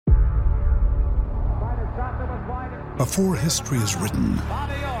Before history is written,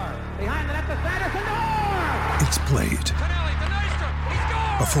 it's played.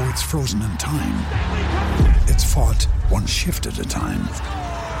 Before it's frozen in time, it's fought one shift at a time.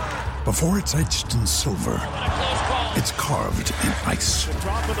 Before it's etched in silver, it's carved in ice.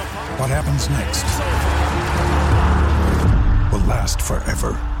 What happens next will last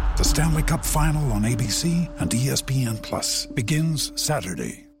forever. The Stanley Cup Final on ABC and ESPN Plus begins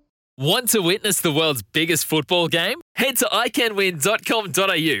Saturday. Want to witness the world's biggest football game? Head to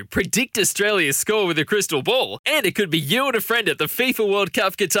iCanWin.com.au, predict Australia's score with a crystal ball, and it could be you and a friend at the FIFA World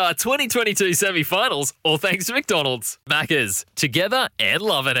Cup Qatar 2022 semi-finals, all thanks to McDonald's. Maccas, together and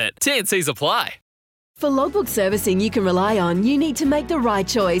loving it. TNCs apply. For logbook servicing you can rely on, you need to make the right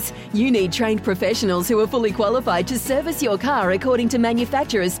choice. You need trained professionals who are fully qualified to service your car according to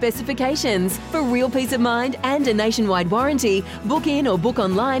manufacturer's specifications. For real peace of mind and a nationwide warranty, book in or book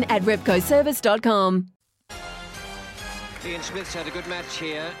online at repcoservice.com. Ian Smith's had a good match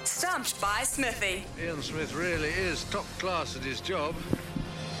here. Stumped by Smithy. Ian Smith really is top class at his job.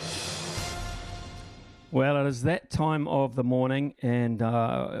 Well, it is that time of the morning, and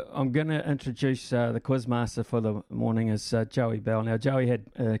I'm going to introduce the quizmaster for the morning is Joey Bell. Now, Joey had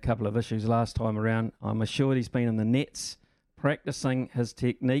a couple of issues last time around. I'm assured he's been in the nets practicing his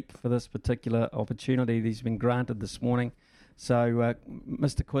technique for this particular opportunity that he's been granted this morning. So,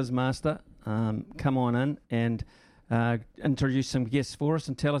 Mr. Quizmaster, come on in and introduce some guests for us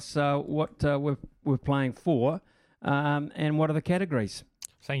and tell us what we're playing for and what are the categories.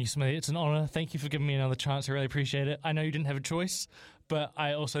 Thank you, Smithy. It's an honour. Thank you for giving me another chance. I really appreciate it. I know you didn't have a choice, but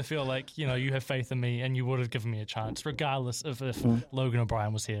I also feel like, you have faith in me and you would have given me a chance, regardless of if Logan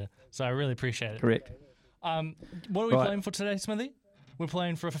O'Brien was here. So I really appreciate it. Correct. What are we playing for today, Smithy? We're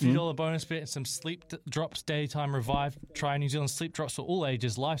playing for a $50 bonus bet and some sleep drops, daytime revive. Try New Zealand sleep drops for all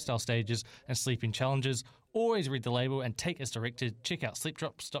ages, lifestyle stages, and sleeping challenges. Always read the label and take as directed. Check out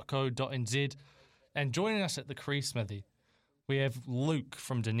sleepdrops.co.nz. And joining us at the crease, Smithy, we have Luke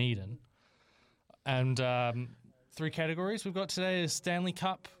from Dunedin. And 3 categories we've got today is Stanley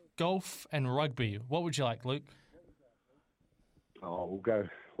Cup, golf, and rugby. What would you like, Luke? We'll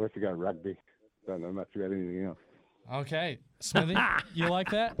have to go rugby. Don't know much about anything else. Okay. Smithy, you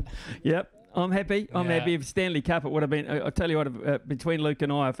like that? Yep. I'm happy. I'm happy. If Stanley Cup, it would have been, I'll tell you what, between Luke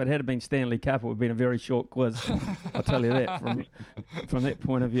and I, if it had been Stanley Cup, it would have been a very short quiz. I'll tell you that from that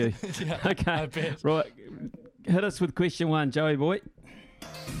point of view. Yeah, okay. I bet. Right. Hit us with question 1, Joey boy.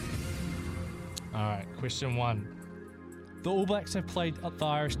 All right, question 1. The All Blacks have played the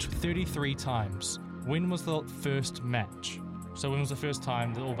Irish 33 times. When was the first match? So when was the first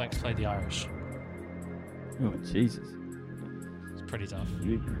time the All Blacks played the Irish? Oh, Jesus. It's pretty tough.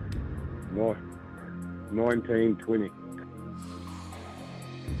 1920.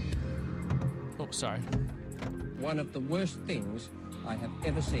 Oh, sorry. One of the worst things I have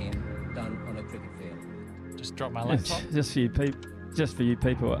ever seen done on a cricket field. Just drop my laptop. Just for you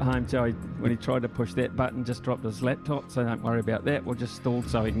people at home, Joey, when he tried to push that button, just dropped his laptop, so don't worry about that. We'll just stall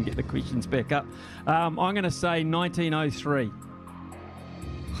so he can get the questions back up. I'm going to say 1903.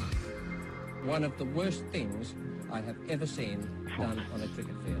 One of the worst things I have ever seen done on a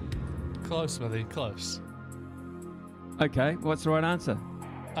cricket field. Close, Smithy, close. Okay, what's the right answer?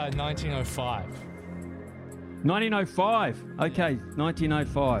 1905. 1905. Okay,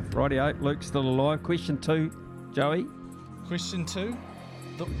 1905. Rightio, Luke's still alive. Question 2, Joey. Question 2.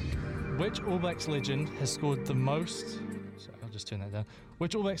 Which All Blacks legend has scored the most... Sorry, I'll just turn that down.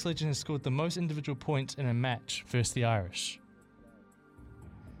 Which All Blacks legend has scored the most individual points in a match versus the Irish?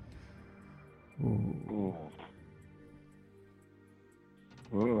 Ooh.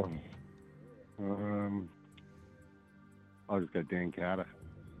 I'll just go Dan Carter.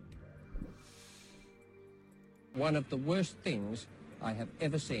 One of the worst things I have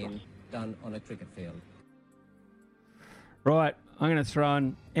ever seen done on a cricket field. Right, I'm going to throw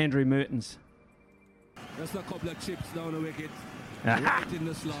in Andrew Mertens. Just a couple of chips down the wicket. Right in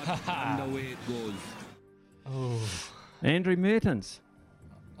the slot, and away it goes. Oh, Andrew Mertens.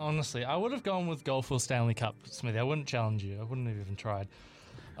 Honestly, I would have gone with golf or Stanley Cup, Smithy. I wouldn't challenge you. I wouldn't have even tried.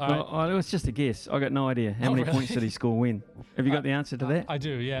 Well, it was just a guess. I got no idea. How many points did he score when? Have you got the answer to that? I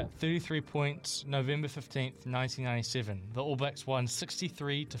do, yeah. 33 points, November 15th, 1997. The All Blacks won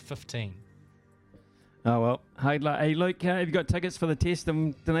 63-15. Oh, well. Hey, Luke, have you got tickets for the test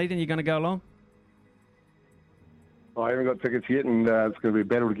in Dunedin? You going to go along? I haven't got tickets yet, and it's going to be a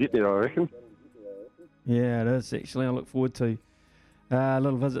battle to get there, I reckon. Yeah, it is, actually. I look forward to A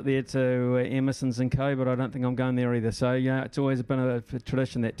little visit there to Emerson's and Co, but I don't think I'm going there either. So, yeah, it's always been a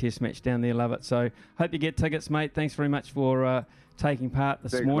tradition, that test match down there. Love it. So, hope you get tickets, mate. Thanks very much for taking part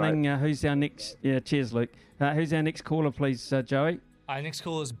this morning. Who's our next... Yeah, cheers, Luke. Who's our next caller, please, Joey? Our next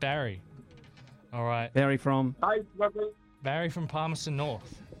caller is Barry. All right. Barry from... Barry from Palmerston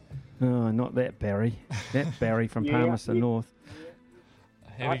North. Oh, not that Barry. That Barry from Palmerston North.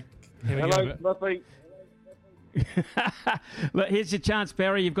 Here we Hello, go. Smithy. Look, here's your chance,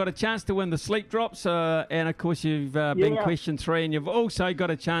 Barry. You've got a chance to win the sleep drops, and of course you've been question 3, and you've also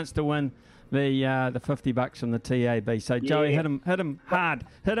got a chance to win the $50 from the TAB. So Joey, hit him hard,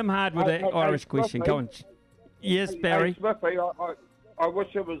 with that Irish question. Go on. Yes, Barry. Hey, Smithy, I wish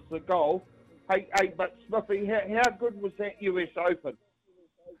it was the goal. Hey, but Smithy, how good was that US Open?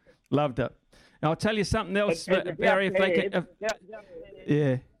 Loved it. Now, I'll tell you something else, Barry. If they could,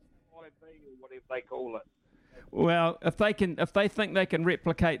 yeah. Whatever they call it. Well, if they think they can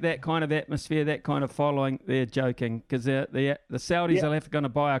replicate that kind of atmosphere, that kind of following, they're joking, because the Saudis are going to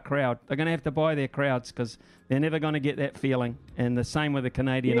buy a crowd. They're going to have to buy their crowds because they're never going to get that feeling. And the same with the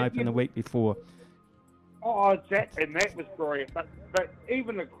Canadian Open the week before. Oh, that was brilliant. But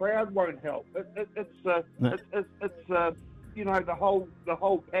even the crowd won't help. It's you know, the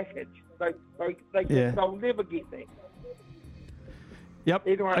whole package. They'll never get that. Yep.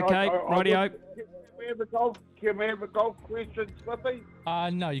 Anyway, okay. Radio. Can we have a golf question, Smithy?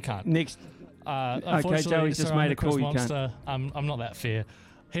 No, you can't. Next. Okay, Joey's just made a call. You can't. I'm not that fair.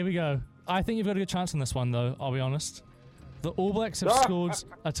 Here we go. I think you've got a good chance on this one, though. I'll be honest. The All Blacks have scored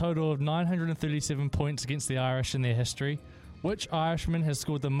a total of 937 points against the Irish in their history. Which Irishman has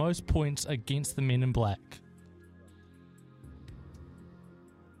scored the most points against the Men in Black?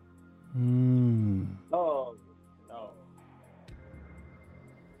 Oh, no.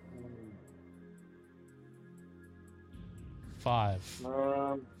 5,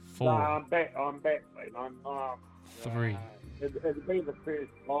 4. No, I'm back, mate. 3. It'll be the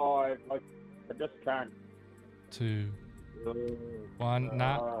first 5. I just can't. 2, 1.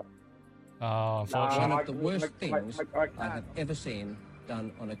 Nah. Oh, unfortunately. One of the worst things I have ever seen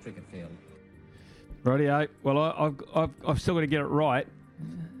done on a cricket field. Radio. Well, I've still got to get it right.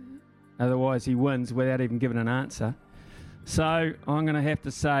 Otherwise, he wins without even giving an answer. So I'm going to have to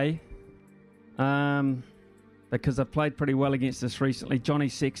say, because I've played pretty well against this recently, Johnny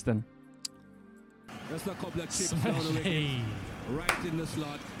Sexton. Just a couple of chips down the wicket, right in the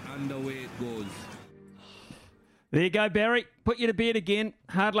slot, and away it goes. There you go, Barry. Put you to bed again.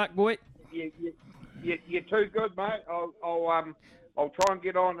 Hard luck, boy. You're too good, mate. I'll try and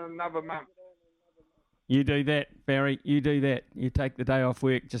get on in another month. You do that, Barry. You do that. You take the day off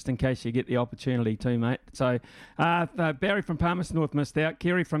work just in case you get the opportunity too, mate. So, Barry from Palmerston North missed out.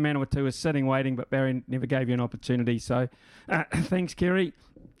 Kerry from Manawatu is sitting waiting, but Barry never gave you an opportunity. So, thanks, Kerry.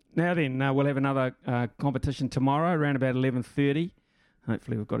 Now then, we'll have another competition tomorrow around about 11:30.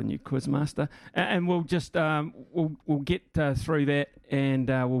 Hopefully we've got a new quizmaster. And we'll just we'll get through that, and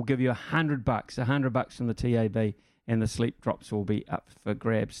we'll give you $100 from the TAB, and the sleep drops will be up for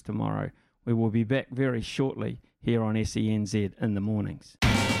grabs tomorrow. We will be back very shortly here on SENZ in the mornings.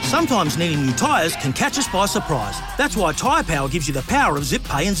 Sometimes needing new tyres can catch us by surprise. That's why Tyre Power gives you the power of Zip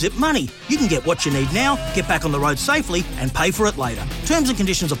Pay and Zip Money. You can get what you need now, get back on the road safely and pay for it later. Terms and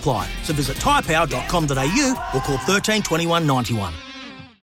conditions apply. So visit tyrepower.com.au or call 13 21 91.